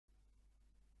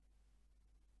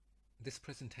This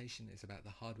presentation is about the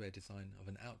hardware design of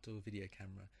an outdoor video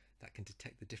camera that can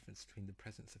detect the difference between the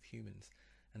presence of humans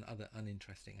and other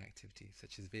uninteresting activities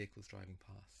such as vehicles driving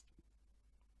past.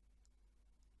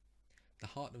 The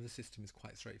heart of the system is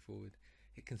quite straightforward.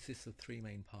 It consists of three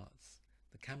main parts: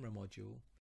 the camera module,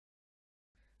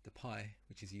 the Pi,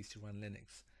 which is used to run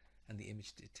Linux and the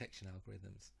image detection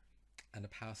algorithms, and a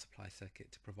power supply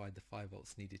circuit to provide the 5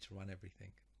 volts needed to run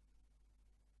everything.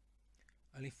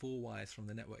 Only 4 wires from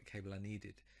the network cable are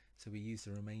needed, so we use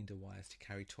the remainder wires to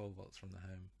carry 12 volts from the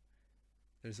home.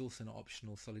 There is also an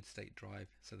optional solid-state drive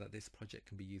so that this project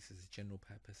can be used as a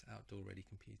general-purpose outdoor-ready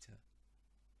computer.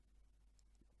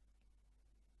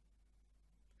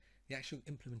 The actual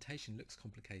implementation looks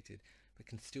complicated, but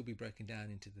can still be broken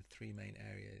down into the three main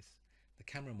areas. The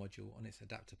camera module on its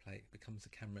adapter plate becomes a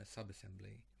camera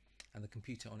subassembly, and the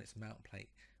computer on its mount plate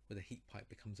with a heat pipe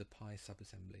becomes a Pi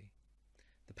subassembly.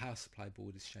 The power supply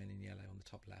board is shown in yellow on the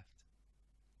top left.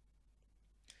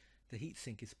 The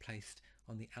heatsink is placed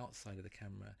on the outside of the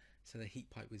camera, so the heat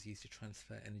pipe was used to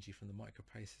transfer energy from the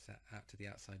microprocessor out to the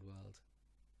outside world.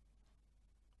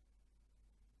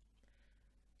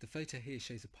 The photo here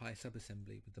shows a Pi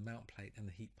subassembly with the mount plate and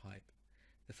the heat pipe.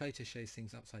 The photo shows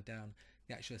things upside down.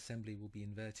 The actual assembly will be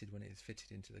inverted when it is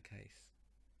fitted into the case.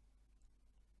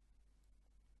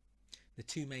 The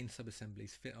two main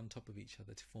subassemblies fit on top of each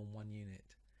other to form one unit.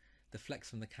 The flex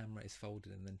from the camera is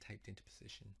folded and then taped into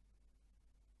position.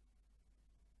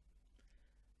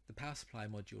 The power supply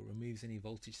module removes any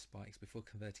voltage spikes before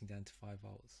converting down to 5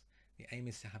 volts. The aim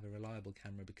is to have a reliable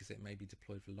camera because it may be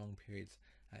deployed for long periods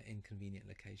at inconvenient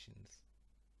locations.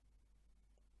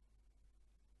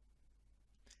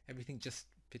 Everything just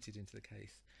fitted into the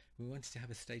case. We wanted to have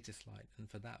a status light, and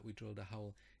for that we drilled a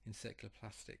hole in circular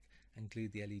plastic and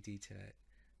glued the LED to it.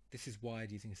 This is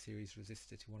wired using a series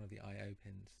resistor to one of the I/O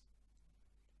pins.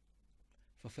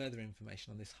 For further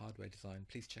information on this hardware design,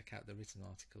 please check out the written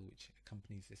article which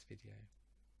accompanies this video.